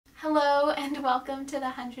and welcome to the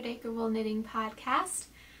 100 Acre Wool Knitting Podcast.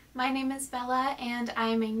 My name is Bella and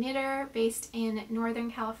I'm a knitter based in Northern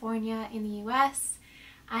California in the US.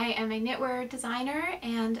 I am a knitwear designer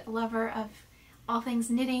and lover of all things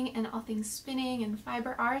knitting and all things spinning and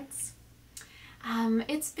fiber arts.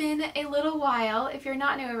 It's been a little while, if you're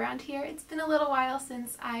not new around here, it's been a little while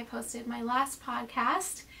since I posted my last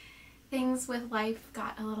podcast. Things with life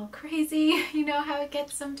got a little crazy, you know how it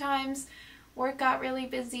gets sometimes. Work got really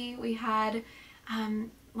busy. We had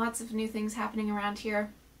lots of new things happening around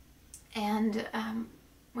here, and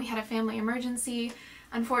we had a family emergency.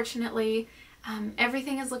 Unfortunately,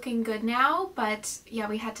 everything is looking good now, but yeah,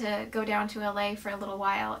 we had to go down to LA for a little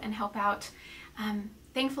while and help out.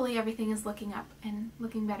 Thankfully, everything is looking up and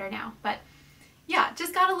looking better now, but yeah,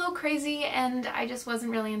 just got a little crazy and I just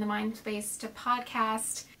wasn't really in the mind space to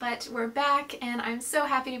podcast, but we're back and I'm so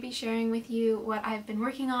happy to be sharing with you what I've been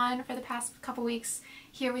working on for the past couple weeks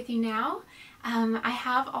here with you now. I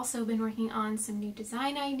have also been working on some new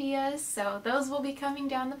design ideas, so those will be coming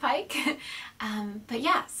down the pike. But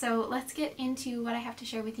yeah, so let's get into what I have to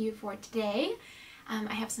share with you for today.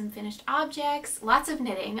 I have some finished objects, lots of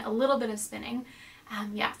knitting, a little bit of spinning.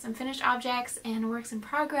 Yeah, some finished objects and works in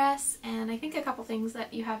progress, and I think a couple things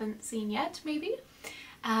that you haven't seen yet, maybe.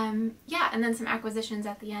 Yeah, and then some acquisitions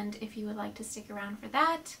at the end if you would like to stick around for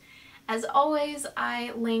that. As always,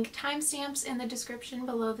 I link timestamps in the description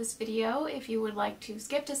below this video if you would like to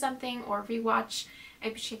skip to something or rewatch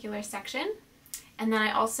a particular section. And then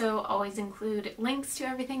I also always include links to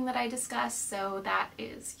everything that I discuss, so that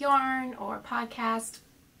is yarn or podcasts.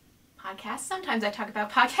 Sometimes I talk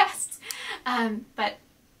about podcasts, but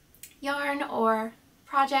yarn or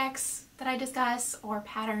projects that I discuss or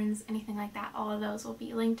patterns, anything like that, all of those will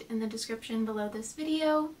be linked in the description below this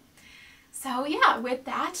video. So yeah, with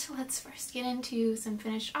that, let's first get into some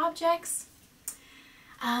finished objects.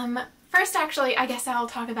 First, actually, I guess I'll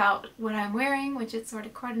talk about what I'm wearing, which it sort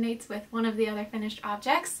of coordinates with one of the other finished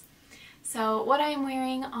objects. So what I'm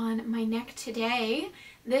wearing on my neck today,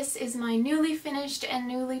 this is my newly finished and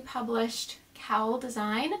newly published cowl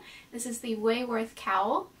design. This is the Wayworth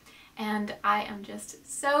Cowl, and I am just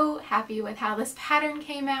so happy with how this pattern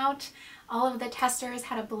came out. All of the testers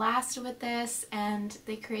had a blast with this, and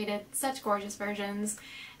they created such gorgeous versions,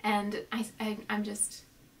 and I'm just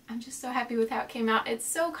so happy with how it came out. It's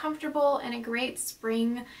so comfortable and a great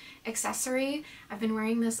spring accessory. I've been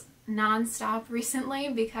wearing this non-stop recently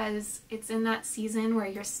because it's in that season where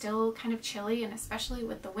you're still kind of chilly, and especially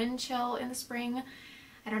with the wind chill in the spring.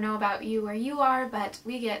 I don't know about you where you are, but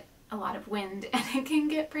we get a lot of wind and it can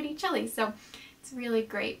get pretty chilly, so it's really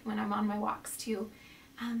great when I'm on my walks to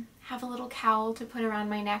have a little cowl to put around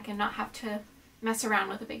my neck and not have to mess around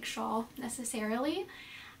with a big shawl necessarily.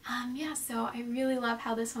 Yeah, so I really love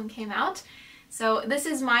how this one came out. So this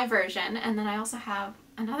is my version, and then I also have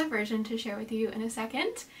another version to share with you in a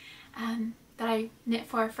second that I knit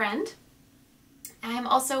for a friend. I'm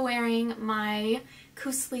also wearing my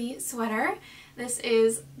Cousli sweater. This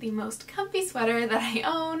is the most comfy sweater that I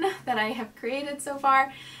own, that I have created so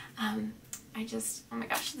far. Oh my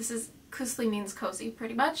gosh, Cousli means cozy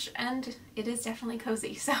pretty much, and it is definitely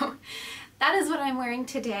cozy. So that is what I'm wearing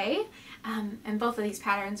today. And both of these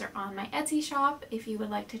patterns are on my Etsy shop if you would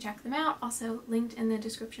like to check them out, also linked in the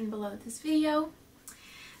description below this video.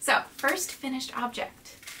 So first finished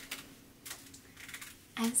object.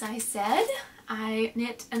 As I said, I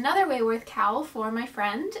knit another Wayworth cowl for my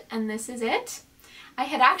friend, and this is it. I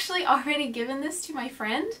had actually already given this to my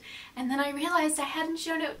friend, and then I realized I hadn't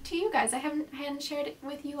shown it to you guys. I hadn't shared it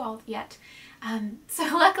with you all yet. So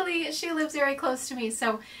luckily she lives very close to me.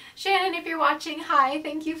 So Shannon, if you're watching, hi,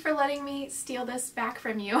 thank you for letting me steal this back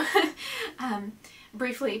from you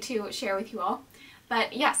briefly to share with you all.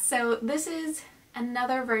 But yes, so this is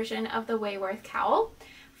another version of the Wayworth cowl.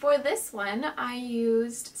 For this one, I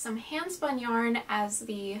used some handspun yarn as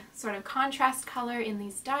the sort of contrast color in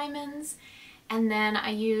these diamonds, and then I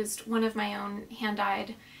used one of my own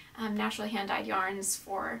hand-dyed, naturally hand-dyed yarns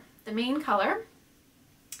for the main color.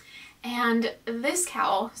 And this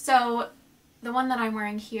cowl, so the one that I'm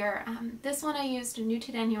wearing here, this one I used a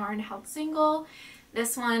knitted end yarn held single.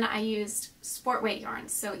 This one I used sport weight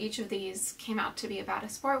yarns, so each of these came out to be about a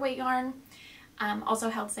sport weight yarn, also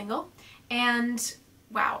held single. And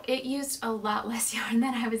wow, it used a lot less yarn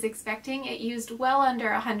than I was expecting. It used well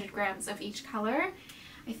under 100 grams of each color.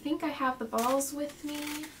 I think I have the balls with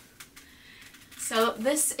me. So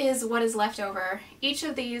this is what is left over. Each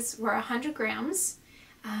of these were 100 grams.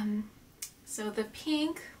 So the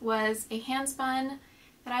pink was a handspun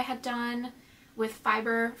that I had done with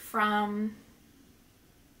fiber from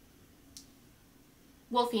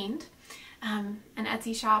Wool Fiend, an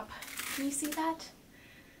Etsy shop Can you see that?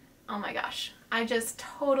 Oh my gosh, I just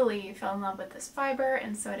totally fell in love with this fiber,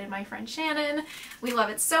 and so did my friend Shannon. We love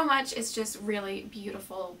it so much. It's just really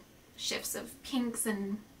beautiful shifts of pinks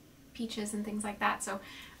and peaches and things like that. So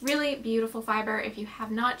really beautiful fiber. If you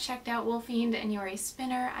have not checked out Woolfiend and you're a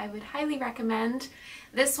spinner, I would highly recommend.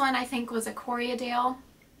 This one I think was a Coriadale,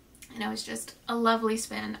 and it was just a lovely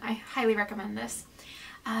spin. I highly recommend this.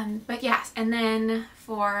 But yes, and then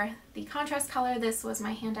for the contrast color, this was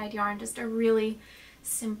my hand-dyed yarn, just a really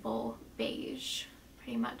simple beige,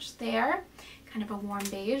 pretty much there, kind of a warm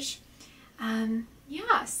beige.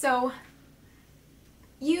 Yeah, so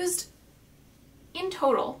used in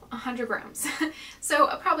total 100 grams. So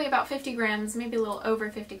probably about 50 grams, maybe a little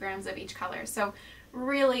over 50 grams of each color. So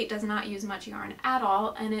really does not use much yarn at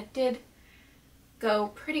all, and it did go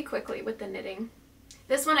pretty quickly with the knitting.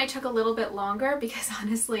 This one I took a little bit longer because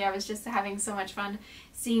honestly I was just having so much fun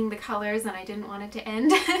seeing the colors and I didn't want it to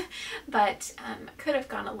end, but could have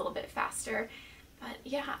gone a little bit faster. But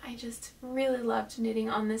yeah, I just really loved knitting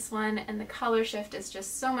on this one, and the color shift is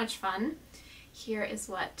just so much fun. Here is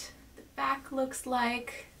what the back looks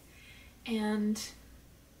like, and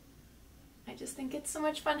I just think it's so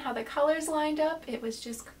much fun how the colors lined up. It was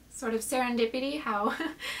just sort of serendipity how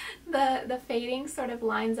the fading sort of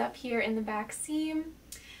lines up here in the back seam.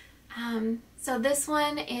 So this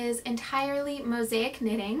one is entirely mosaic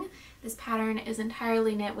knitting. This pattern is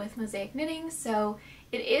entirely knit with mosaic knitting, so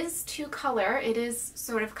it is two color. It is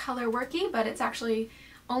sort of color worky, but it's actually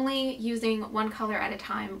only using one color at a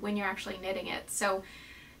time when you're actually knitting it. So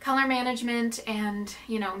color management and,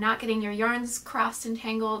 you know, not getting your yarns crossed and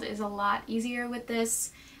tangled is a lot easier with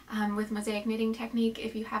this. With mosaic knitting technique,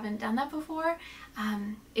 if you haven't done that before.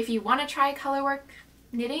 If you want to try color work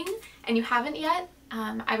knitting and you haven't yet,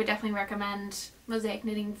 I would definitely recommend mosaic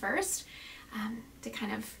knitting first to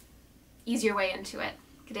kind of ease your way into it.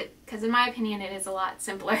 Because in my opinion it is a lot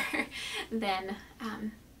simpler than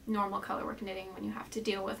normal color work knitting when you have to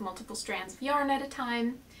deal with multiple strands of yarn at a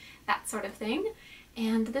time, that sort of thing.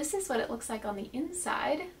 And this is what it looks like on the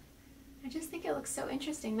inside. I just think it looks so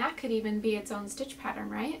interesting. That could even be its own stitch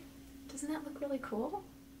pattern, right? Doesn't that look really cool?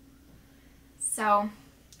 So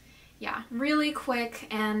yeah, really quick,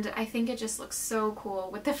 and I think it just looks so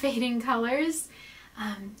cool with the fading colors.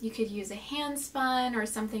 You could use a hand spun or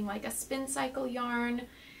something like a spin cycle yarn.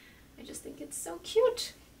 I just think it's so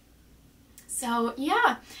cute. So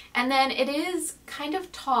yeah, and then it is kind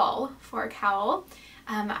of tall for a cowl.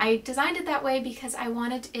 I designed it that way because I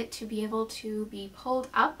wanted it to be able to be pulled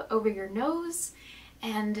up over your nose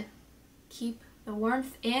and keep the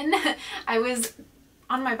warmth in. I was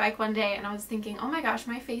on my bike one day and I was thinking, oh my gosh,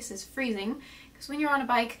 my face is freezing, because when you're on a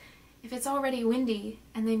bike, if it's already windy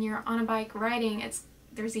and then you're on a bike riding,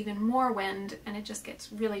 there's even more wind and it just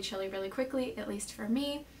gets really chilly really quickly, at least for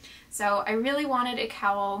me. So I really wanted a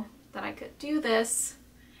cowl that I could do this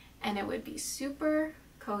and it would be super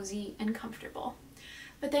cozy and comfortable.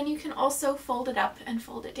 But then you can also fold it up and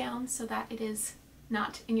fold it down so that it is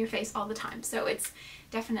not in your face all the time. So it's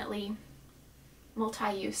definitely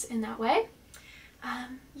multi-use in that way.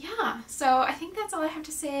 Yeah, so I think that's all I have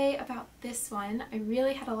to say about this one. I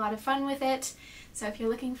really had a lot of fun with it. So if you're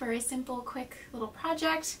looking for a simple, quick little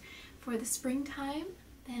project for the springtime,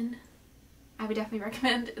 then I would definitely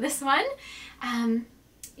recommend this one.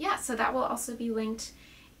 Yeah, so that will also be linked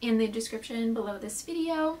in the description below this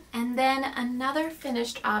video. And then another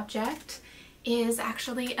finished object is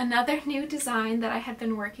actually another new design that I had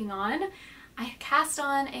been working on. I cast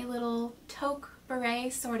on a little toque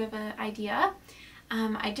beret sort of an idea.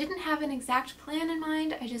 I didn't have an exact plan in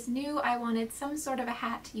mind. I just knew I wanted some sort of a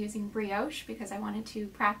hat using brioche because I wanted to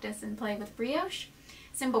practice and play with brioche,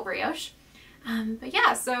 simple brioche. But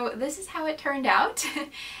yeah, so this is how it turned out.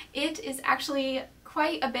 It is actually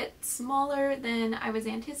quite a bit smaller than I was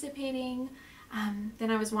anticipating, than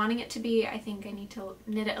I was wanting it to be. I think I need to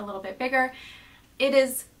knit it a little bit bigger. It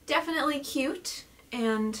is definitely cute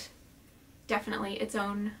and definitely its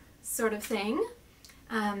own sort of thing.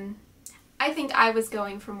 I think I was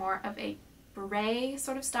going for more of a beret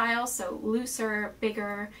sort of style, so looser,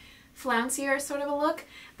 bigger, flouncier sort of a look,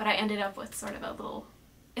 but I ended up with sort of a little,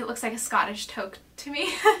 it looks like a Scottish toque to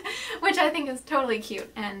me, which I think is totally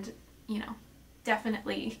cute and, you know,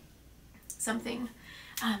 definitely something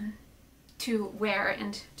to wear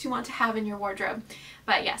and to want to have in your wardrobe.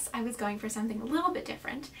 But yes, I was going for something a little bit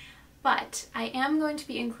different, but I am going to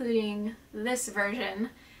be including this version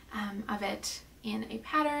of it in a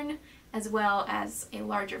pattern as well as a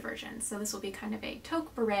larger version. So this will be kind of a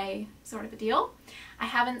toque beret sort of a deal. I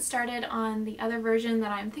haven't started on the other version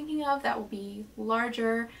that I'm thinking of that will be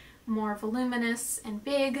larger, more voluminous and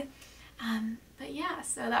big. But yeah,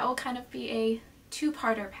 so that will kind of be a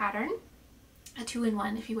two-parter pattern, a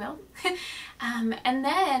two-in-one, if you will. And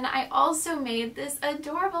then I also made this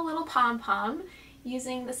adorable little pom-pom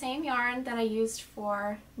using the same yarn that I used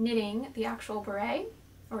for knitting the actual beret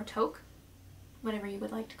or toque, whatever you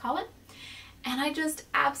would like to call it. And I just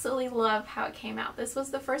absolutely love how it came out. This was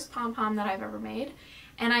the first pom-pom that I've ever made.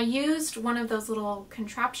 And I used one of those little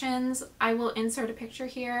contraptions. I will insert a picture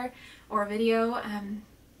here or a video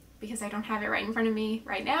because I don't have it right in front of me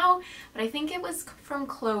right now, but I think it was from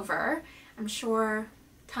Clover. I'm sure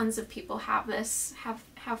tons of people have this,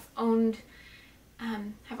 have owned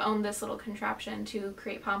this little contraption to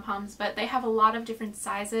create pom-poms, but they have a lot of different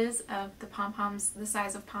sizes of the pom-poms, the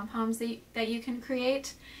size of pom-poms that you can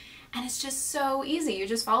create. And it's just so easy. You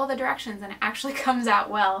just follow the directions and it actually comes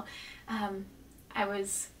out well. I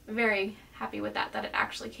was very happy with that it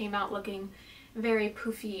actually came out looking very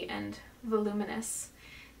poofy and voluminous,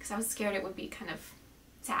 because I was scared it would be kind of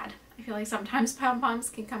sad. I feel like sometimes pom-poms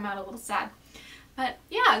can come out a little sad. But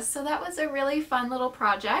yeah, so that was a really fun little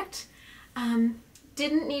project.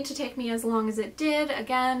 Didn't need to take me as long as it did.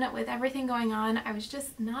 Again, with everything going on, I was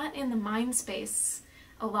just not in the mind space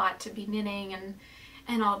a lot to be knitting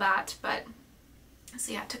and all that, but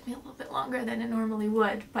so yeah, it took me a little bit longer than it normally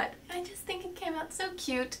would, but I just think it came out so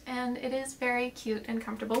cute, and it is very cute and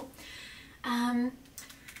comfortable.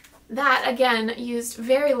 That again used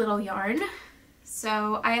very little yarn.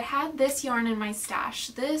 So I had this yarn in my stash.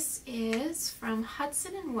 This is from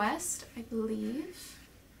Hudson and West, I believe.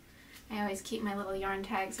 I always keep my little yarn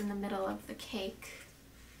tags in the middle of the cake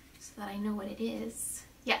so that I know what it is.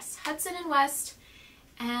 Yes, Hudson and West.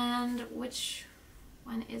 And which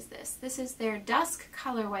one is this? This is their Dusk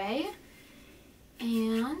colorway,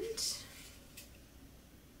 and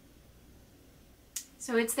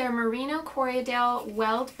so it's their Merino Corriedale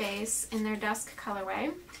weld base in their Dusk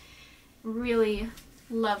colorway. Really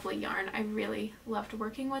lovely yarn. I really loved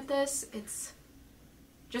working with this. It's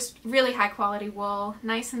just really high quality wool,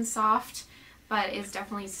 nice and soft, but is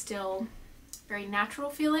definitely still very natural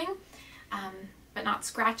feeling, but not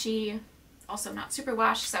scratchy, also not super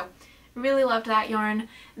wash. So really loved that yarn.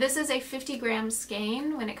 This is a 50 gram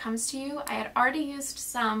skein when it comes to you. I had already used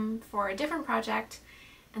some for a different project,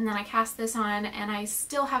 and then I cast this on, and I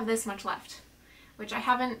still have this much left, which I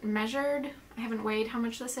haven't measured. I haven't weighed how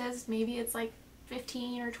much this is. Maybe it's like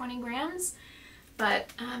 15 or 20 grams,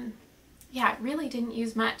 but yeah, it really didn't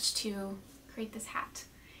use much to create this hat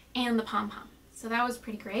and the pom-pom. So that was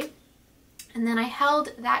pretty great. And then I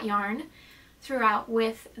held that yarn throughout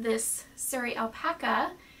with this Surrey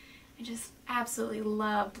alpaca. I just absolutely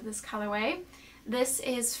loved this colorway. This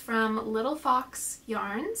is from Little Fox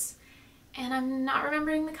Yarns, and I'm not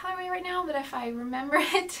remembering the colorway right now, but if I remember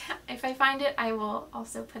it, if I find it, I will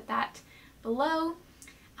also put that below.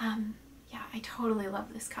 Yeah, I totally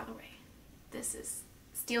love this colorway. This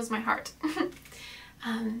steals my heart.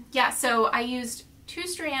 Yeah, so I used 2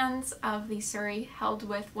 strands of the Surrey held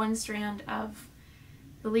with 1 strand of,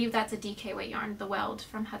 I believe that's a DK weight yarn, the Weld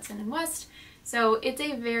from Hudson and West. So it's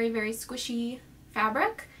a very, very squishy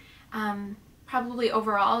fabric. Probably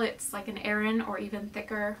overall it's like an Aran or even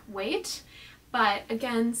thicker weight. But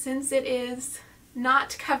again, since it is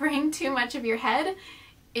not covering too much of your head,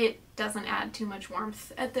 it doesn't add too much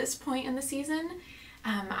warmth at this point in the season.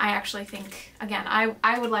 I actually think, again,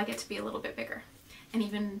 I would like it to be a little bit bigger and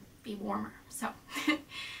even be warmer. So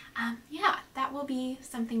yeah, that will be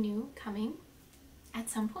something new coming at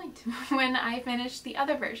some point when I finish the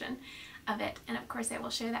other version of it, and of course I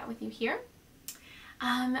will share that with you here.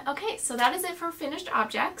 Okay, so that is it for finished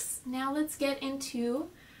objects. Now let's get into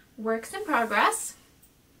works in progress,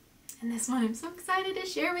 and this one I'm so excited to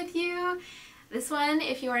share with you. This one,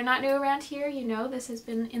 if you are not new around here, you know this has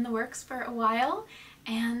been in the works for a while,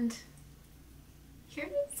 and here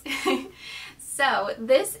it is. So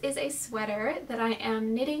this is a sweater that I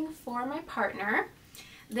am knitting for my partner.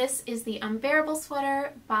 This is the Unbearable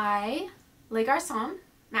Sweater by Les Garçons,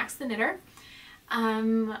 Max the Knitter.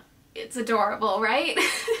 It's adorable, right?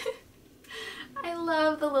 I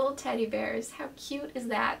love the little teddy bears. How cute is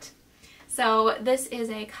that? So this is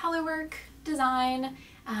a colorwork design,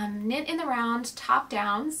 knit in the round, top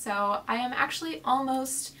down. So I am actually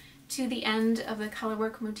almost to the end of the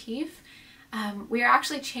colorwork motif. We are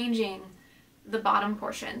actually changing the bottom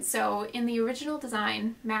portion. So in the original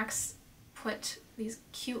design, Max put these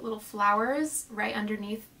cute little flowers right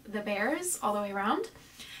underneath the bears all the way around.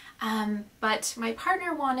 But my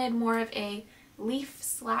partner wanted more of a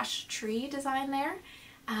leaf/tree design there.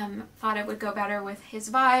 Thought it would go better with his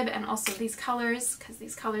vibe and also these colors, because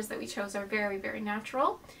these colors that we chose are very, very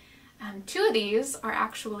natural. 2 of these are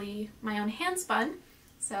actually my own hand spun.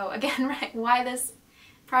 So again, right, why this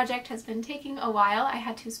project has been taking a while, I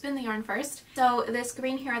had to spin the yarn first. So this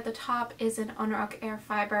green here at the top is an Unrock Air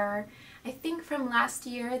Fiber, I think from last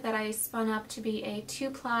year, that I spun up to be a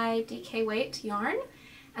 2-ply DK weight yarn,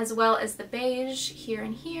 as well as the beige here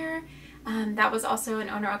and here. That was also an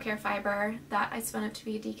Unrock Air Fiber that I spun up to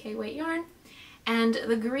be a DK weight yarn. And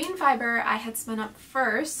the green fiber I had spun up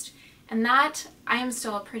first, and that I am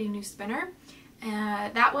still a pretty new spinner.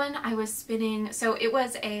 That one I was spinning, so it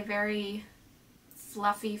was a very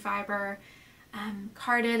fluffy fiber,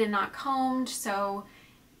 carded and not combed, so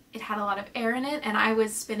it had a lot of air in it, and I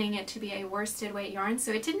was spinning it to be a worsted weight yarn,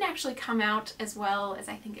 so it didn't actually come out as well as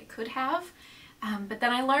I think it could have. But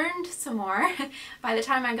then I learned some more. By the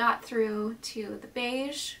time I got through to the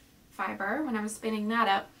beige fiber, when I was spinning that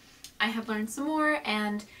up, I have learned some more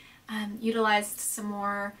and utilized some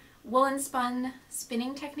more woolen spun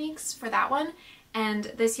spinning techniques for that one,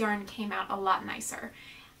 and this yarn came out a lot nicer.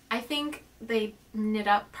 I think they knit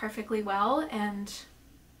up perfectly well, and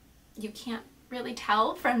you can't really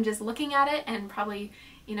tell from just looking at it, and probably,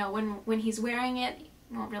 you know, when he's wearing it,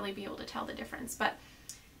 you won't really be able to tell the difference. But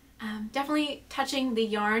definitely touching the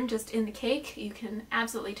yarn just in the cake, you can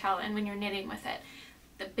absolutely tell, and when you're knitting with it.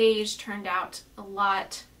 The beige turned out a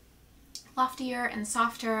lot loftier and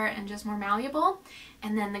softer and just more malleable,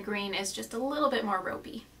 and then the green is just a little bit more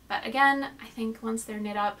ropey. But again, I think once they're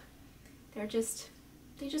knit up, they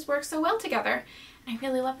just work so well together, and I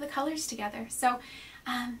really love the colors together. So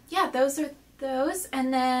yeah, those are those.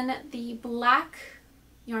 And then the black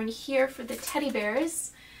yarn here for the teddy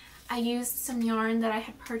bears, I used some yarn that I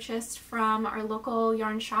had purchased from our local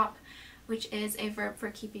yarn shop, which is A Verb for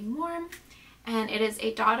Keeping Warm, and it is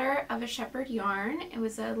a Daughter of a Shepherd yarn. It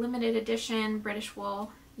was a limited edition British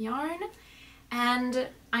wool yarn, and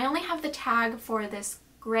I only have the tag for this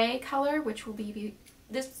gray color, which will be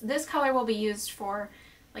this color will be used for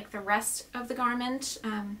like the rest of the garment.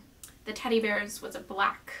 The teddy bears was a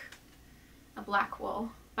black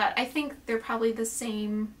wool, but I think they're probably the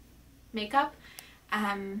same makeup.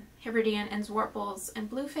 Hebridean and Zwartbles and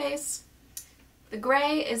Blueface. The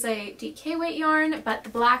gray is a DK weight yarn, but the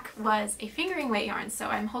black was a fingering weight yarn, so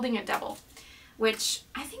I'm holding a double, which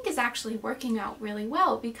I think is actually working out really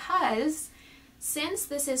well, because since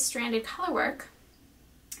this is stranded colorwork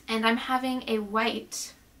and I'm having a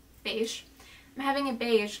white beige, I'm having a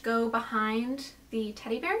beige go behind the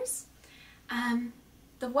teddy bears.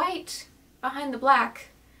 The white behind the black,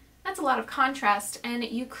 that's a lot of contrast, and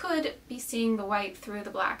you could be seeing the white through the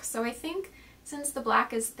black. So I think since the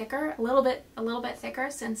black is thicker, a little bit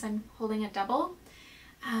thicker, since I'm holding a double,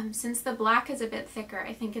 since the black is a bit thicker,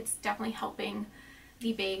 I think it's definitely helping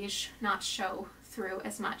the beige not show through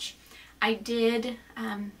as much. I did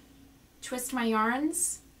twist my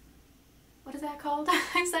yarns. What is that called?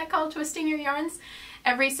 Is that called twisting your yarns?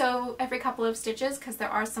 Every couple of stitches, because there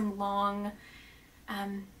are some long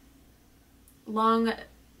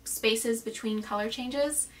spaces between color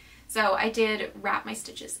changes. So I did wrap my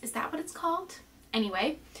stitches. Is that what it's called?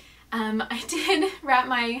 Anyway, I did wrap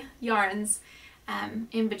my yarns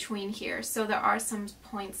in between here. So there are some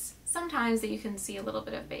points sometimes that you can see a little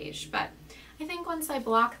bit of beige, but I think once I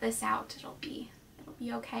block this out, it'll be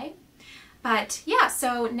okay. But yeah,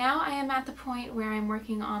 so now I am at the point where I'm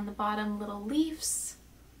working on the bottom little leaves,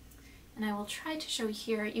 and I will try to show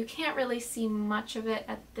here. You can't really see much of it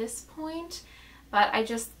at this point, but I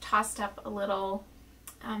just tossed up a little,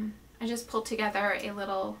 I just pulled together a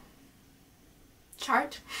little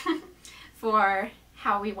chart for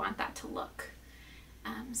how we want that to look.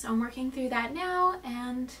 So I'm working through that now,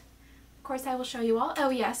 and of course I will show you all. Oh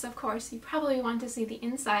yes, of course, you probably want to see the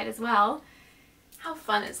inside as well. How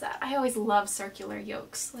fun is that? I always love circular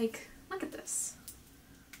yokes. Like, look at this.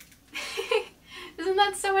 Isn't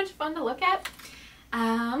that so much fun to look at?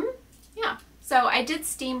 Yeah, so I did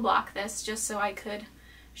steam block this just so I could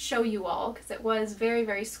show you all, because it was very,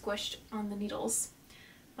 very squished on the needles.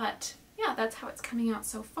 But yeah, that's how it's coming out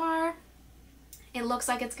so far. It looks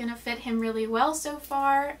like it's gonna fit him really well so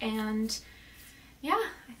far, and yeah,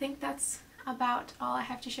 I think that's about all I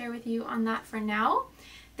have to share with you on that for now.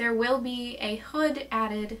 There will be a hood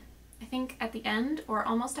added, I think at the end, or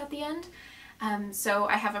almost at the end. So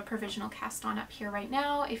I have a provisional cast on up here right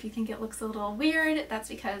now. If you think it looks a little weird, that's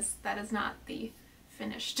because that is not the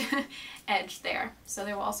finished edge there. So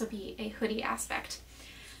there will also be a hoodie aspect.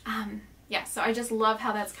 Yeah, so I just love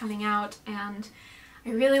how that's coming out, and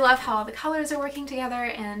I really love how all the colors are working together,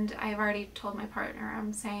 and I've already told my partner,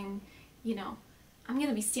 I'm saying, you know, I'm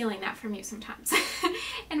gonna be stealing that from you sometimes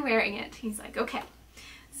and wearing it. He's like, okay.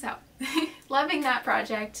 So, loving that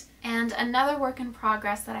project. And another work in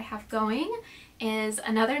progress that I have going is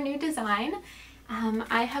another new design.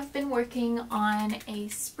 I have been working on a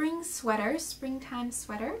springtime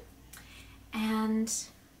sweater, and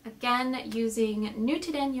again using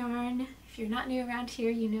knitted yarn. If you're not new around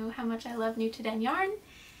here, you know how much I love knitted yarn.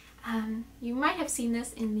 You might have seen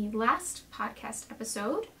this in the last podcast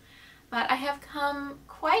episode, but I have come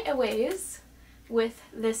quite a ways with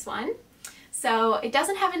this one. So it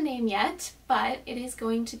doesn't have a name yet, but it is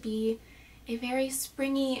going to be a very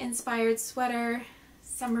springy inspired sweater,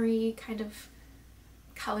 summery kind of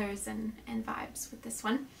colors and vibes with this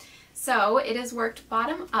one. So it is worked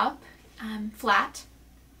bottom up, flat,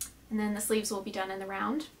 and then the sleeves will be done in the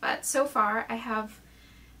round. But so far I have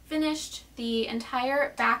finished the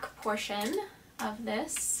entire back portion of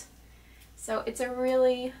this. So it's a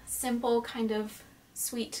really simple kind of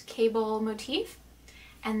sweet cable motif.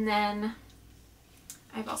 And then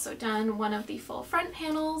I've also done one of the full front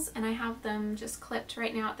panels, and I have them just clipped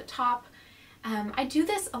right now at the top. I do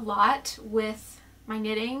this a lot with my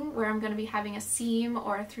knitting, where I'm going to be having a seam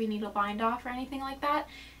or a 3-needle bind off or anything like that,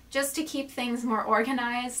 just to keep things more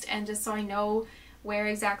organized and just so I know where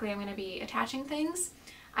exactly I'm going to be attaching things.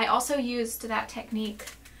 I also used that technique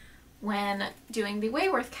when doing the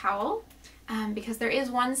Wayworth Cowl, because there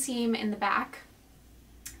is one seam in the back.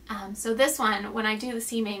 So this one, when I do the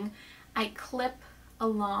seaming, I clip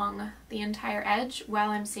along the entire edge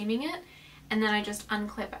while I'm seaming it, and then I just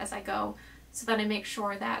unclip as I go, so that I make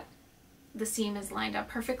sure that the seam is lined up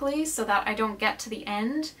perfectly, so that I don't get to the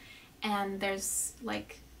end and there's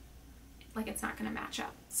like it's not going to match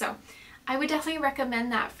up. So I would definitely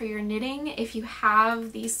recommend that for your knitting if you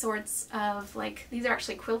have these sorts of, like, these are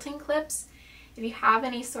actually quilting clips. If you have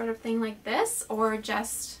any sort of thing like this, or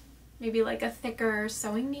just maybe like a thicker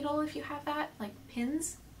sewing needle if you have that, like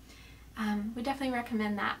pins, would definitely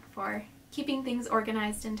recommend that for keeping things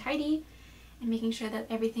organized and tidy and making sure that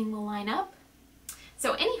everything will line up.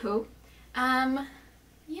 So anywho,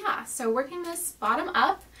 yeah, so working this bottom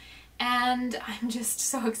up, and I'm just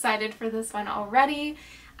so excited for this one already.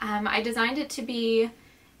 I designed it to be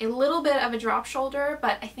a little bit of a drop shoulder,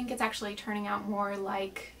 but I think it's actually turning out more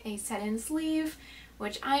like a set-in sleeve,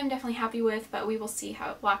 which I'm definitely happy with, but we will see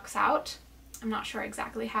how it blocks out. I'm not sure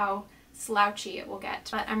exactly how slouchy it will get,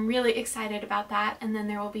 but I'm really excited about that. And then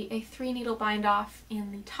there will be a 3-needle bind off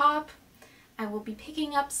in the top. I will be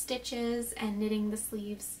picking up stitches and knitting the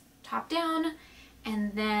sleeves top down,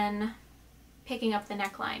 and then picking up the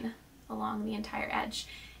neckline along the entire edge.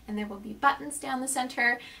 And there will be buttons down the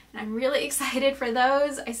center, and I'm really excited for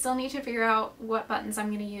those. I still need to figure out what buttons I'm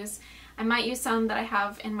going to use. I might use some that I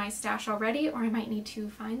have in my stash already, or I might need to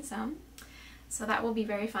find some. So that will be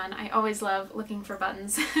very fun. I always love looking for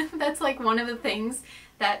buttons. That's like one of the things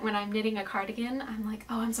that when I'm knitting a cardigan, I'm like,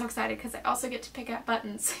 oh, I'm so excited because I also get to pick out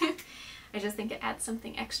buttons. I just think it adds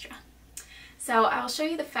something extra. So I'll show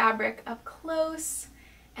you the fabric up close,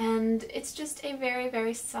 and it's just a very,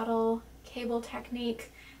 very subtle cable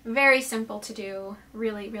technique. Very simple to do.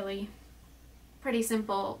 Really, really pretty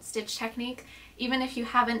simple stitch technique. Even if you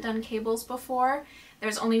haven't done cables before,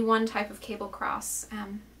 there's only one type of cable cross,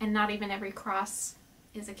 and not even every cross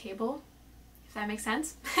is a cable, if that makes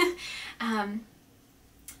sense.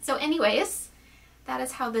 So anyways, that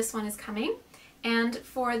is how this one is coming. And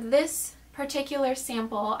for this particular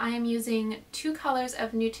sample, I am using 2 colors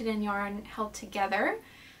of knitted yarn held together.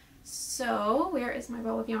 So where is my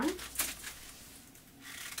ball of yarn?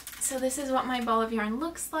 So this is what my ball of yarn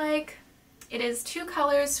looks like. It is 2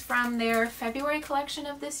 colors from their February collection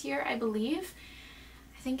of this year, I believe.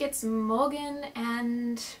 I think it's Mogan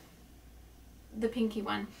and the pinky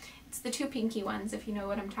one. It's the 2 pinky ones, if you know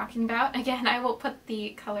what I'm talking about. Again, I will put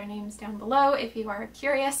the color names down below if you are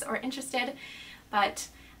curious or interested, but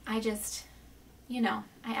I just, you know,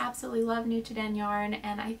 I absolutely love knitted yarn,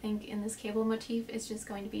 and I think in this cable motif it's just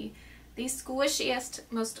going to be the squishiest,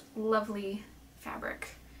 most lovely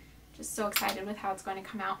fabric. Just so excited with how it's going to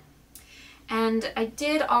come out. And I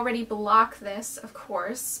did already block this, of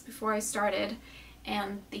course, before I started,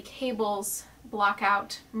 and the cables block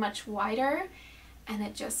out much wider, and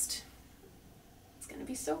it's going to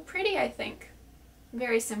be so pretty, I think.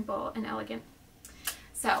 Very simple and elegant.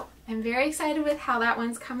 So I'm very excited with how that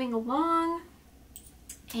one's coming along,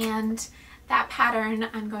 and that pattern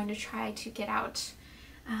I'm going to try to get out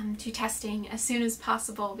to testing as soon as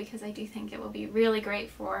possible, because I do think it will be really great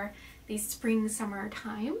for the spring summer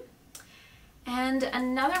time. And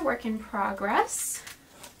another work in progress,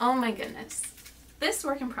 oh my goodness, this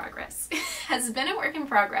work in progress has been a work in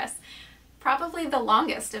progress, probably the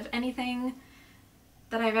longest of anything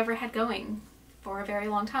that I've ever had going for a very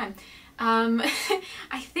long time.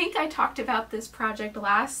 I think I talked about this project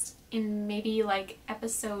last in maybe like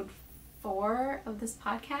episode 4 of this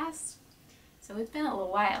podcast. So so it's been a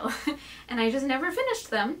little while. And I just never finished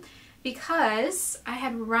them because I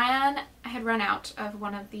had run out of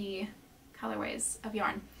one of the colorways of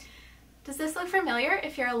yarn. Does this look familiar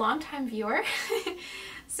if you're a longtime viewer?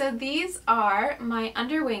 So these are my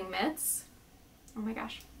Underwing Mitts. Oh my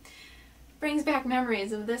gosh. Brings back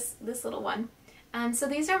memories of this little one. So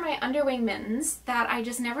these are my Underwing mittens that I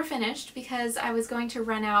just never finished because I was going to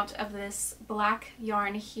run out of this black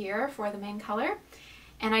yarn here for the main color,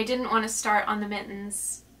 and I didn't want to start on the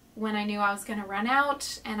mittens when I knew I was going to run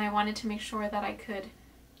out, and I wanted to make sure that I could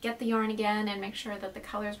get the yarn again and make sure that the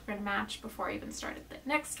colors were going to match before I even started the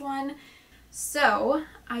next one. So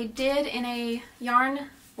I did, in a yarn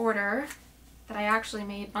order that I actually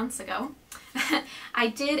made months ago, I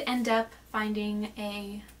did end up finding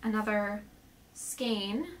another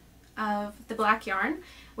skein of the black yarn,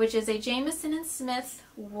 which is a Jamieson & Smith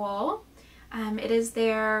wool. It is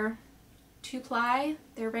their 2-ply,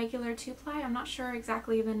 their regular 2-ply, I'm not sure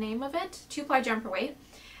exactly the name of it, 2-ply jumper weight.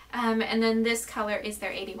 And then this color is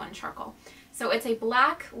their 81 charcoal. So it's a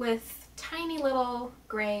black with tiny little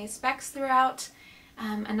gray specks throughout,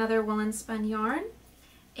 another woolen spun yarn,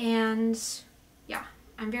 and yeah,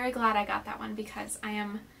 I'm very glad I got that one because I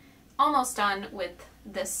am almost done with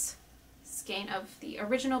this skein of the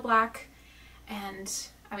original black, and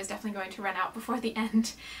I was definitely going to run out before the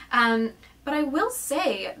end. But I will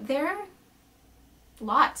say their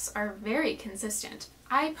lots are very consistent.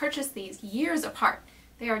 I purchased these years apart.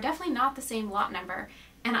 They are definitely not the same lot number,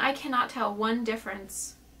 and I cannot tell one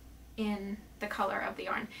difference in the color of the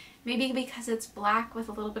yarn. Maybe because it's black with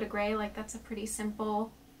a little bit of gray, like that's a pretty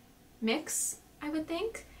simple mix, I would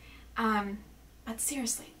think. But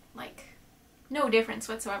seriously, like, no difference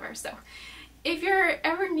whatsoever. So if you're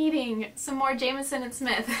ever needing some more Jamieson &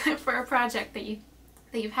 Smith for a project that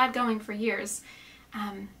you've had going for years,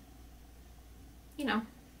 you know,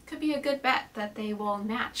 could be a good bet that they will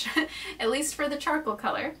match, at least for the charcoal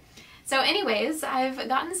color. So anyways, I've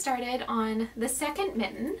gotten started on the second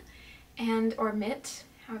mitten, or mitt,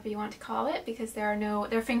 however you want to call it, because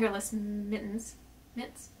they're fingerless mitts.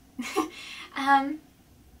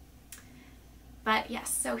 But yes,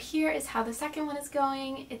 so here is how the second one is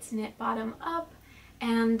going. It's knit bottom up,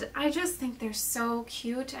 and I just think they're so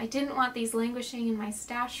cute. I didn't want these languishing in my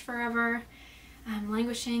stash forever,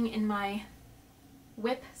 languishing in my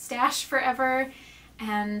whip stash forever,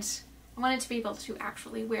 and I wanted to be able to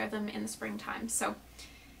actually wear them in the springtime. So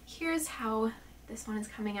here's how this one is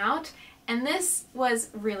coming out, and this was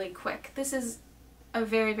really quick. This is a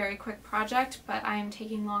very, very quick project, but I am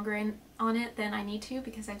taking longer on it than I need to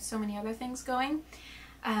because I have so many other things going.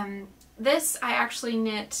 This I actually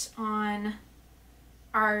knit on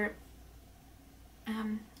our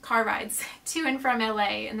car rides to and from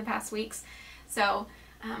LA in the past weeks, so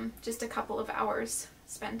just a couple of hours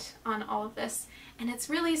spent on all of this, and it's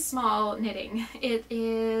really small knitting. It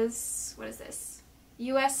is, what is this?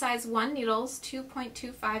 US size 1 needles,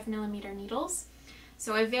 2.25 millimeter needles.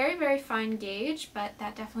 So a very, very fine gauge, but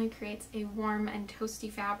that definitely creates a warm and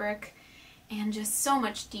toasty fabric, and just so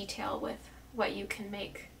much detail with what you can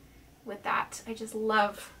make with that. I just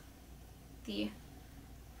love the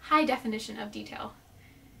high definition of detail.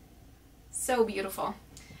 So beautiful.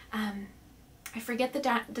 I forget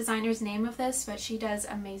the designer's name of this, but she does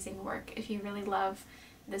amazing work. If you really love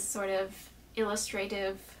this sort of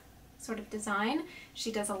illustrative sort of design,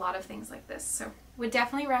 she does a lot of things like this. So would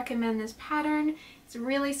definitely recommend this pattern. It's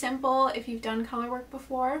really simple if you've done color work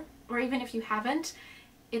before, or even if you haven't.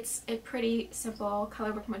 It's a pretty simple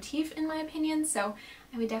color work motif in my opinion, so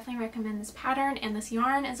I would definitely recommend this pattern and this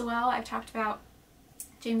yarn as well. I've talked about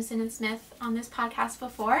Jamieson & Smith on this podcast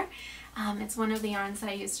before. It's one of the yarns that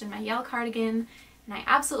I used in my Yell cardigan, and I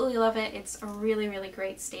absolutely love it. It's a really, really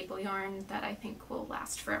great staple yarn that I think will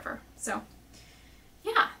last forever. So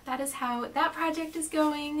yeah, that is how that project is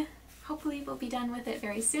going. Hopefully we'll be done with it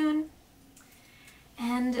very soon.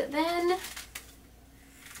 And then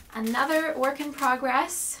another work in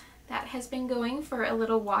progress that has been going for a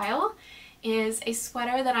little while is a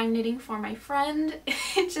sweater that I'm knitting for my friend.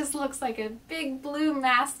 It just looks like a big blue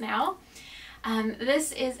mass now.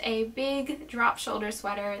 This is a big drop shoulder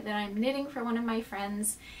sweater that I'm knitting for one of my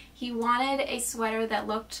friends. He wanted a sweater that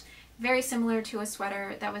looked very similar to a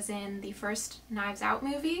sweater that was in the first Knives Out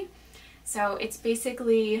movie. So it's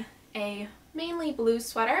basically a mainly blue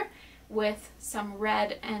sweater with some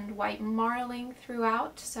red and white marling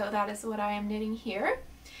throughout, so that is what I am knitting here.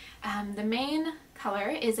 The main color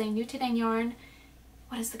is a new to dang yarn.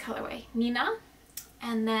 What is the colorway? Nina.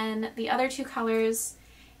 And then the other two colors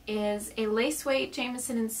is a lace weight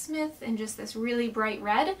Jamieson & Smith in just this really bright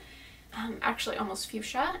red, actually almost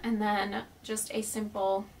fuchsia, and then just a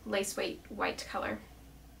simple lace weight white color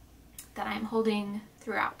that I'm holding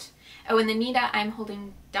throughout. Oh, and the Nita I'm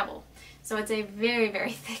holding double. So it's a very,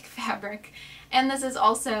 very thick fabric. And this is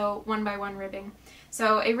also 1x1 ribbing.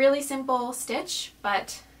 So a really simple stitch,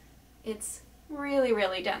 but it's really,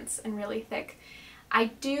 really dense and really thick. I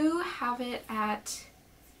do have it at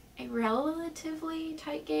a relatively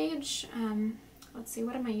tight gauge. Let's see,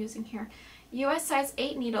 what am I using here? US size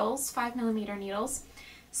 8 needles, 5mm needles.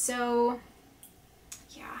 So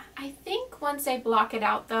yeah, I think once I block it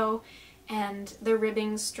out though, and the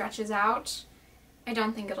ribbing stretches out, I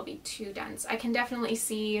don't think it'll be too dense. I can definitely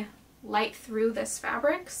see light through this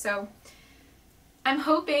fabric, so I'm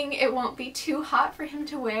hoping it won't be too hot for him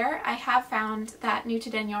to wear. I have found that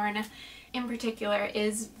New-to-Den yarn in particular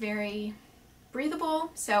is very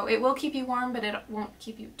breathable, so it will keep you warm, but it won't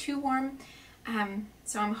keep you too warm.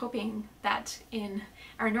 So I'm hoping that in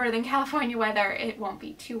our Northern California weather it won't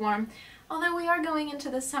be too warm, although we are going into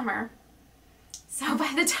the summer. So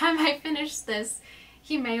by the time I finish this,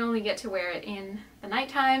 he may only get to wear it in the night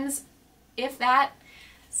times, if that.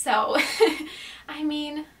 So, I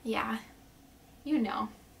mean, yeah, you know,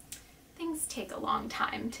 things take a long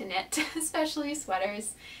time to knit, especially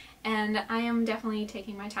sweaters, and I am definitely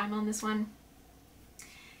taking my time on this one,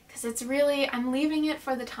 because it's really, I'm leaving it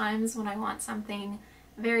for the times when I want something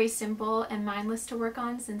very simple and mindless to work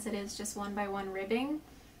on, since it is just 1x1 ribbing,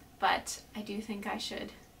 but I do think I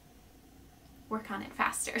should work on it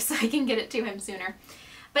faster so I can get it to him sooner.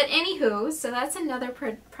 But anywho, so that's another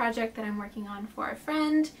project that I'm working on for a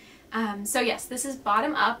friend. So yes, this is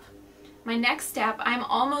bottom up. My next step, I'm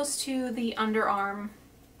almost to the underarm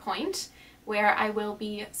point where I will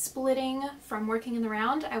be splitting from working in the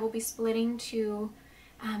round. I will be splitting to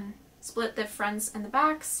split the fronts and the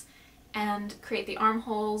backs and create the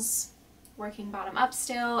armholes, working bottom up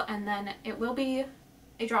still, and then it will be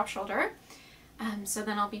a drop shoulder. So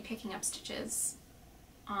then I'll be picking up stitches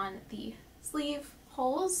on the sleeve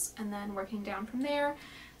holes and then working down from there.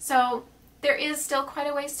 So there is still quite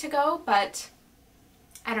a ways to go, but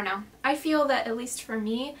I don't know. I feel that, at least for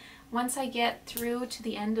me, once I get through to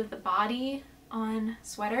the end of the body on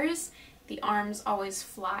sweaters, the arms always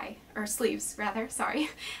fly, or sleeves rather, sorry.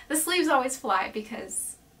 The sleeves always fly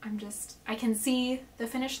because I can see the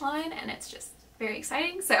finish line and it's just very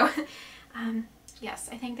exciting. So yes,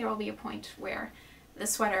 I think there will be a point where the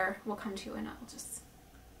sweater will come to and I'll just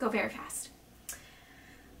go very fast.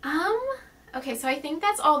 Okay, so I think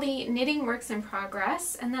that's all the knitting works in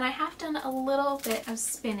progress, and then I have done a little bit of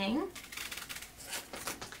spinning.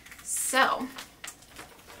 So,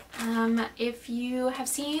 if you have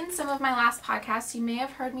seen some of my last podcasts, you may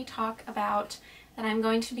have heard me talk about that I'm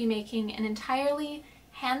going to be making an entirely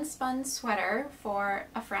hand-spun sweater for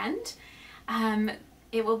a friend.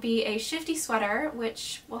 It will be a Shifty sweater,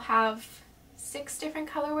 which will have 6 different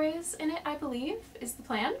colorways in it, I believe, is the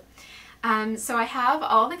plan. So I have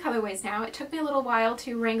all the colorways now. It took me a little while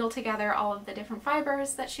to wrangle together all of the different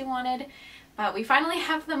fibers that she wanted, but we finally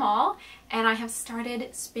have them all, and I have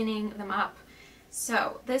started spinning them up.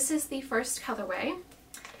 So this is the first colorway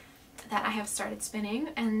that I have started spinning,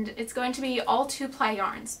 and it's going to be all 2-ply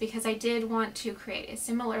yarns because I did want to create a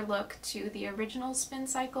similar look to the original Spin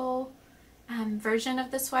Cycle version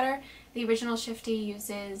of the sweater. The original Shifty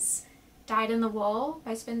uses Dyed in the Wool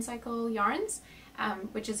by Spin Cycle yarns,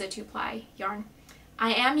 which is a 2-ply yarn.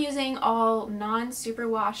 I am using all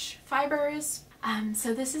non-superwash fibers.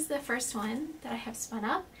 So this is the first one that I have spun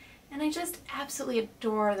up, and I just absolutely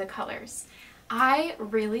adore the colors. I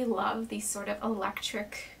really love these sort of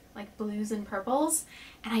electric, like, blues and purples,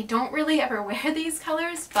 and I don't really ever wear these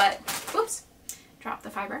colors, but, whoops, dropped the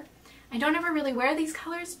fiber. I don't ever really wear these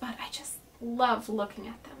colors, but I just love looking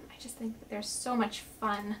at them. I just think that they're so much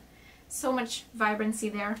fun, so much vibrancy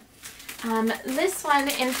there. This one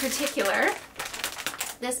in particular,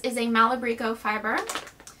 this is a Malabrigo fiber.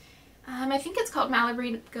 I think it's called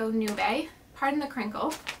Malabrigo Nube. Pardon the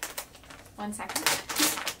crinkle. One second.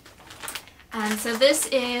 So this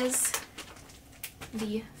is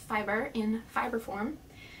the fiber in fiber form.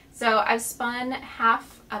 So I've spun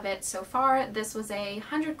half of it so far. This was a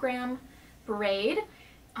 100-gram braid.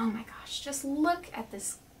 Oh my gosh, just look at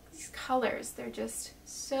these colors. They're just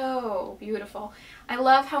so beautiful. I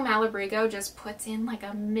love how Malabrigo just puts in like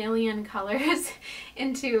a million colors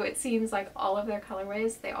into, it seems like, all of their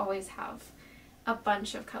colorways. They always have a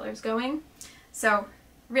bunch of colors going. So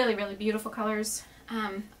really, really beautiful colors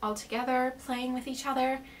all together, playing with each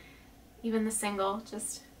other. Even the single,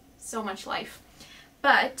 just so much life.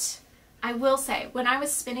 But I will say, when I was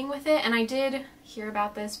spinning with it, and I did hear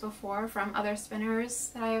about this before from other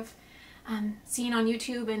spinners that I've seen on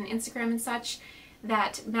YouTube and Instagram and such,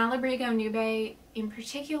 that Malabrigo Nube in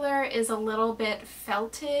particular is a little bit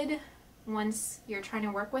felted once you're trying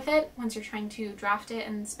to work with it, once you're trying to draft it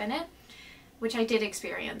and spin it, which I did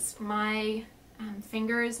experience. My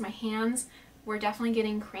fingers, my hands were definitely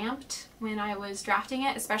getting cramped when I was drafting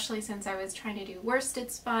it, especially since I was trying to do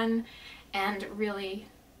worsted spun and really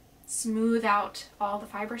smooth out all the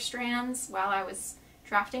fiber strands while I was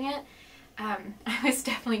drafting it. I was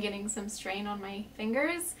definitely getting some strain on my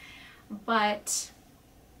fingers, but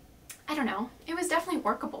I don't know, it was definitely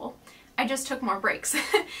workable. I just took more breaks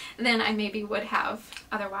than I maybe would have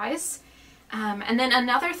otherwise. And then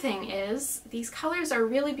another thing is, these colors are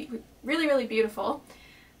really beautiful,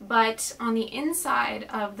 but on the inside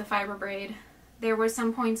of the fiber braid, there were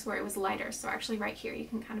some points where it was lighter. So actually right here, you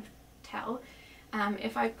can kind of tell.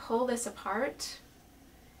 If I pull this apart,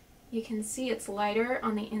 you can see it's lighter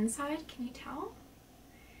on the inside. Can you tell?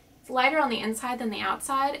 It's lighter on the inside than the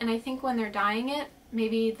outside, and I think when they're dyeing it,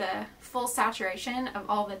 maybe the full saturation of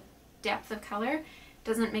all the depth of color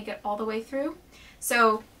doesn't make it all the way through.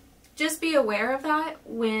 So just be aware of that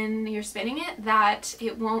when you're spinning it, that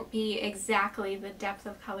it won't be exactly the depth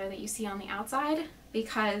of color that you see on the outside,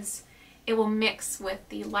 because it will mix with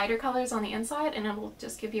the lighter colors on the inside and it will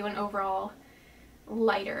just give you an overall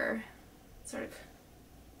lighter sort of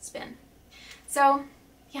spin. So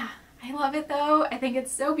yeah, I love it though. I think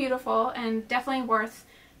it's so beautiful and definitely worth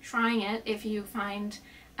trying it if you find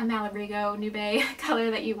a Malabrigo Nube color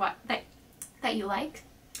that you like.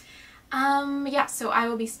 Yeah, so I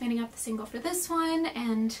will be spinning up the single for this one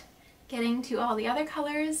and getting to all the other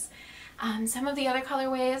colors. Some of the other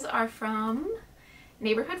colorways are from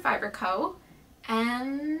Neighborhood Fiber Co.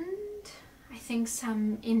 and I think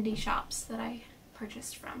some indie shops that I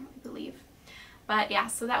purchased from, I believe. But yeah,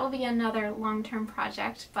 so that will be another long-term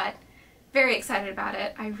project, but very excited about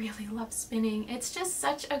it. I really love spinning. It's just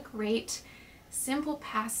such a great, simple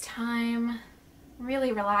pastime,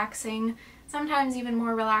 really relaxing, sometimes even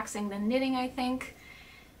more relaxing than knitting, I think.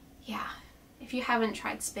 Yeah, if you haven't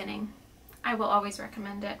tried spinning, I will always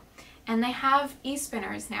recommend it. And they have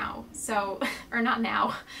e-spinners now, so, or not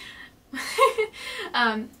now.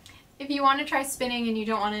 If you want to try spinning and you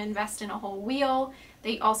don't want to invest in a whole wheel,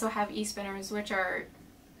 they also have e-spinners, which are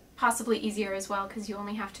possibly easier as well, because you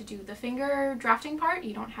only have to do the finger drafting part.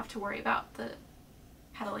 You don't have to worry about the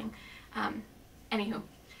pedaling. Anywho,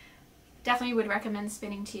 definitely would recommend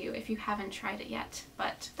spinning to you if you haven't tried it yet,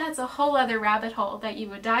 but that's a whole other rabbit hole that you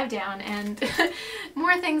would dive down, and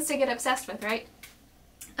more things to get obsessed with, right?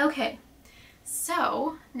 Okay,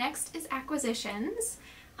 so next is acquisitions.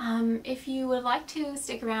 If you would like to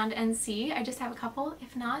stick around and see, I just have a couple.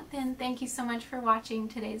 If not, then thank you so much for watching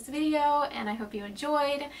today's video, and I hope you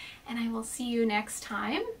enjoyed, and I will see you next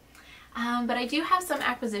time. But I do have some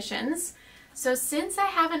acquisitions. So since I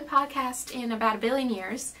haven't podcasted in about 1 billion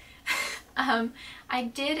years,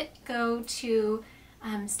 I did go to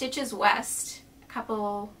Stitches West a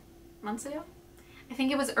couple months ago. I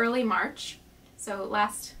think it was early March, so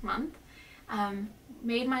last month.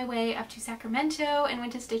 Made my way up to Sacramento and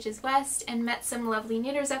went to Stitches West and met some lovely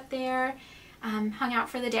knitters up there, hung out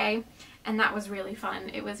for the day, and that was really fun.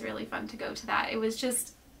 It was really fun to go to that. It was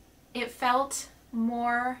just, it felt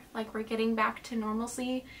more like we're getting back to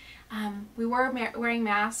normalcy. We were wearing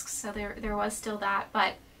masks, so there was still that,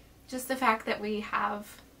 but just the fact that we have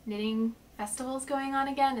knitting festivals going on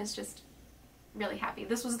again is just really happy.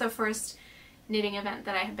 This was the first knitting event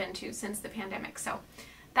that I have been to since the pandemic, so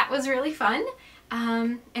that was really fun.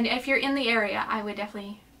 And if you're in the area, I would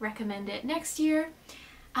definitely recommend it next year.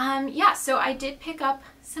 Yeah, so I did pick up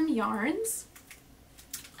some yarns.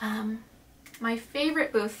 My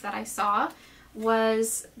favorite booth that I saw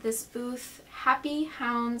was this booth, Happy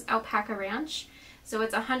Hounds Alpaca Ranch. So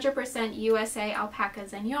it's 100% USA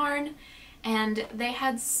alpacas and yarn, and they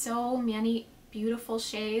had so many beautiful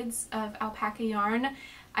shades of alpaca yarn.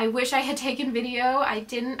 I wish I had taken video. I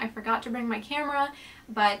didn't. I forgot to bring my camera,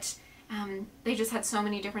 but they just had so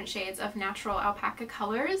many different shades of natural alpaca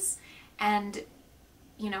colors, and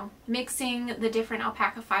you know, mixing the different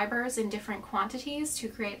alpaca fibers in different quantities to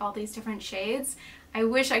create all these different shades. I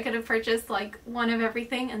wish I could have purchased like one of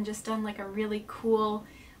everything and just done like a really cool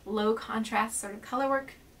low contrast sort of color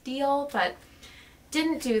work deal, but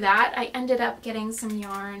didn't do that. I ended up getting some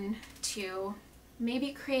yarn to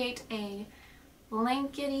maybe create a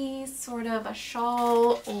blankety sort of a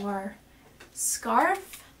shawl or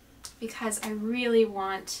scarf, because I really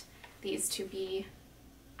want these to be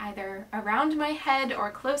either around my head or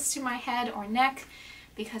close to my head or neck,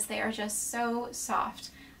 because they are just so soft.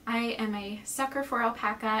 I am a sucker for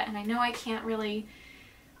alpaca, and I know I can't really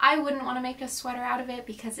I wouldn't want to make a sweater out of it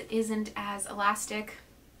because it isn't as elastic.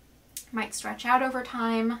 It might stretch out over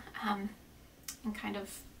time and kind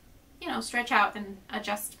of, you know, stretch out and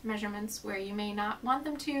adjust measurements where you may not want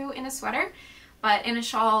them to in a sweater. But in a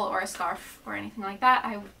shawl or a scarf or anything like that,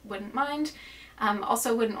 I wouldn't mind.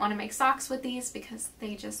 Also wouldn't want to make socks with these because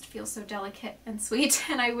they just feel so delicate and sweet,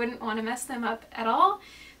 and I wouldn't want to mess them up at all.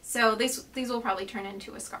 So these will probably turn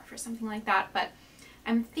into a scarf or something like that. But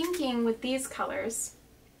I'm thinking with these colors,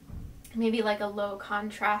 maybe like a low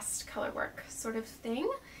contrast color work sort of thing.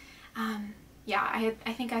 Yeah,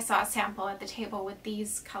 I think I saw a sample at the table with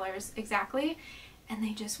these colors exactly, and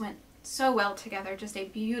they just went so well together. Just a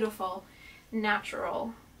beautiful,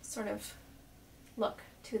 natural sort of look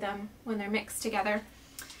to them when they're mixed together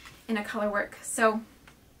in a color work. So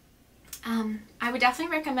I would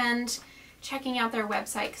definitely recommend checking out their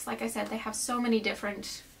website because, like I said, they have so many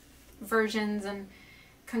different versions and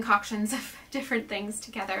concoctions of different things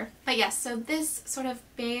together. But yes, so this sort of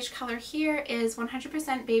beige color here is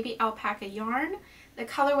 100% baby alpaca yarn. The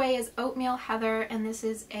colorway is oatmeal heather, and this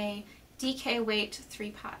is a DK weight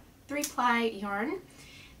 3-ply yarn.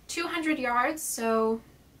 200 yards, so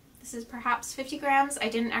this is perhaps 50 grams. I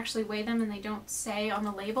didn't actually weigh them and they don't say on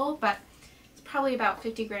the label, but it's probably about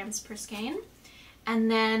 50 grams per skein.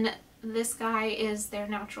 And then this guy is their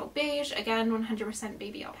natural beige, again 100%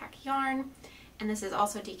 baby alpaca yarn, and this is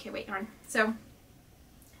also DK weight yarn. So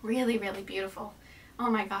really, really beautiful.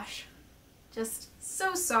 Oh my gosh, just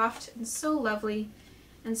so soft and so lovely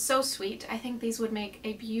and so sweet. I think these would make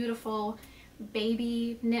a beautiful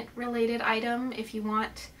baby knit related item if you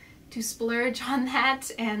want to splurge on that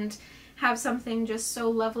and have something just so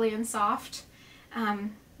lovely and soft.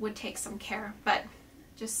 Would take some care, but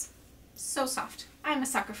just so soft. I'm a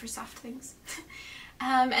sucker for soft things.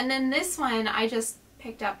 And then this one I just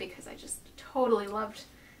picked up because I just totally loved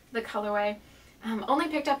the colorway. Only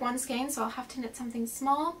picked up one skein, so I'll have to knit something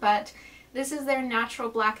small, but this is their natural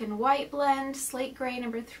black and white blend, slate gray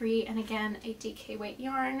number 3, and again a DK weight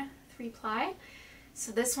yarn, 3-ply.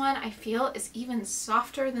 So this one I feel is even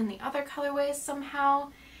softer than the other colorways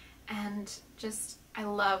somehow, and just I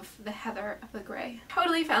love the heather of the gray.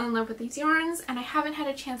 Totally fell in love with these yarns, and I haven't had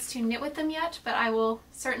a chance to knit with them yet, but I will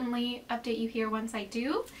certainly update you here once I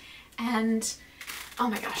do. And oh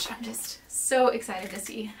my gosh, I'm just so excited to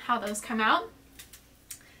see how those come out.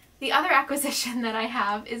 The other acquisition that I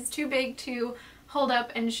have is too big to hold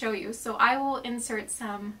up and show you, so I will insert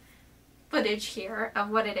some footage here of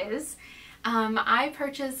what it is. I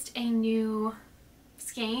purchased a new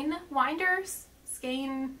skein winders,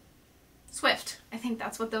 skein Swift, I think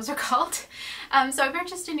that's what those are called. So I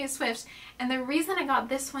purchased a new Swift, and the reason I got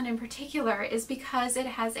this one in particular is because it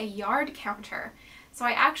has a yard counter. So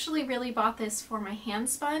I actually really bought this for my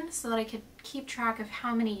handspun so that I could keep track of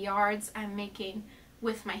how many yards I'm making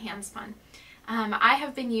with my handspun. I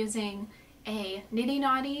have been using a niddy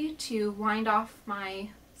noddy to wind off my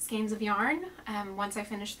skeins of yarn. Once I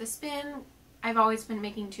finish the spin, I've always been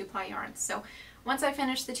making 2-ply yarns. So once I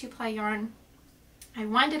finish the 2-ply yarn, I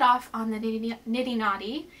wind it off on the niddy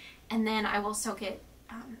noddy, and then I will soak it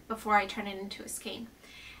before I turn it into a skein.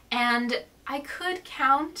 And I could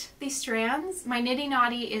count the strands. My niddy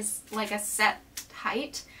noddy is like a set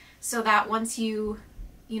height, so that once you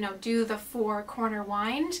do the 4-corner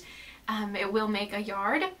wind, it will make a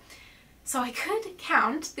yard. So I could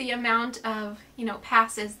count the amount of,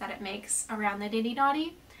 passes that it makes around the niddy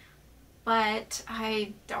noddy, but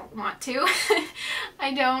I don't want to.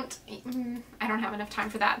 I don't have enough time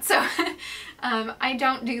for that, so I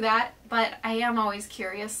don't do that, but I am always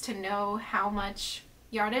curious to know how much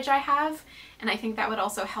yardage I have, and I think that would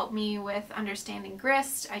also help me with understanding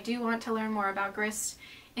grist. I do want to learn more about grist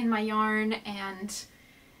in my yarn, and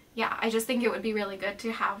yeah, I just think it would be really good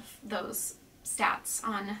to have those stats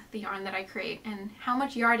on the yarn that I create and how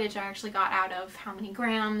much yardage I actually got out of, how many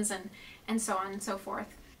grams, and so on and so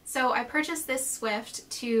forth. So I purchased this Swift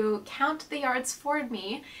to count the yards for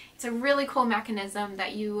me. It's a really cool mechanism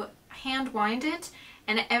that you hand wind it,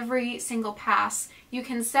 and every single pass you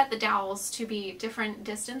can set the dowels to be different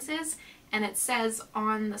distances, and it says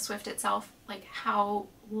on the Swift itself like how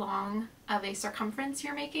long of a circumference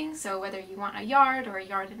you're making, so whether you want a yard or a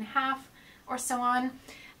yard and a half or so on.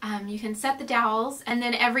 You can set the dowels, and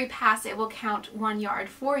then every pass it will count 1 yard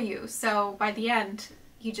for you, so by the end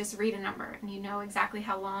you just read a number and you know exactly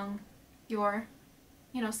how long your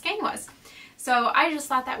skein was. So I just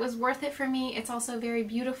thought that was worth it for me. It's also very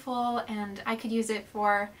beautiful, and I could use it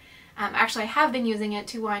for, actually I have been using it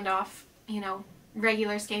to wind off,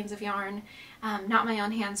 regular skeins of yarn, not my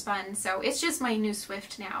own handspun, so it's just my new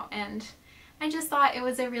Swift now, and I just thought it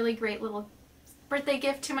was a really great little birthday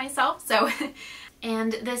gift to myself. So,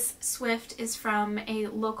 and this Swift is from a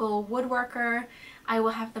local woodworker. I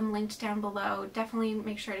will have them linked down below. Definitely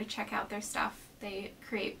make sure to check out their stuff. They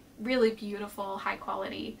create really beautiful, high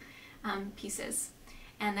quality pieces,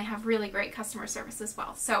 and they have really great customer service as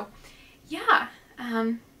well. So yeah,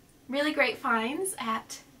 really great finds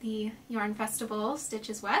at the Yarn Festival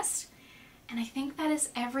Stitches West. And I think that is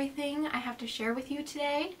everything I have to share with you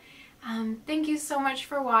today. Thank you so much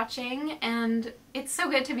for watching, and it's so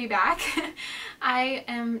good to be back. I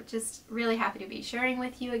am just really happy to be sharing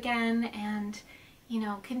with you again and, you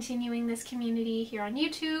know, continuing this community here on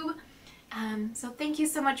YouTube. So thank you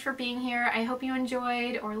so much for being here. I hope you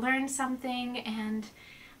enjoyed or learned something, and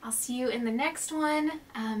I'll see you in the next one.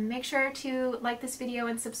 Make sure to like this video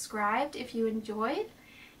and subscribe if you enjoyed.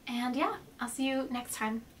 And yeah, I'll see you next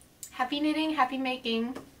time. Happy knitting, happy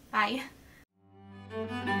making. Bye.